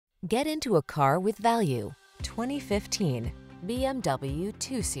Get into a car with value. 2015 BMW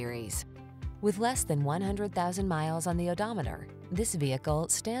 2 Series. With less than 100,000 miles on the odometer, this vehicle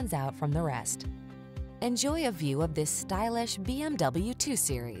stands out from the rest. Enjoy a view of this stylish BMW 2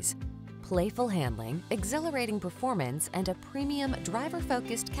 Series. Playful handling, exhilarating performance, and a premium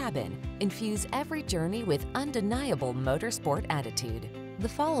driver-focused cabin infuse every journey with undeniable motorsport attitude. The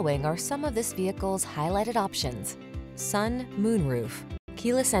following are some of this vehicle's highlighted options: sun, moonroof,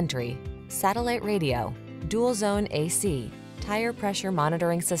 keyless entry, satellite radio, dual zone AC, tire pressure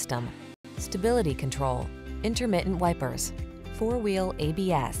monitoring system, stability control, intermittent wipers, four-wheel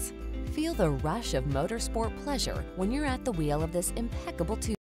ABS. Feel the rush of motorsport pleasure when you're at the wheel of this impeccable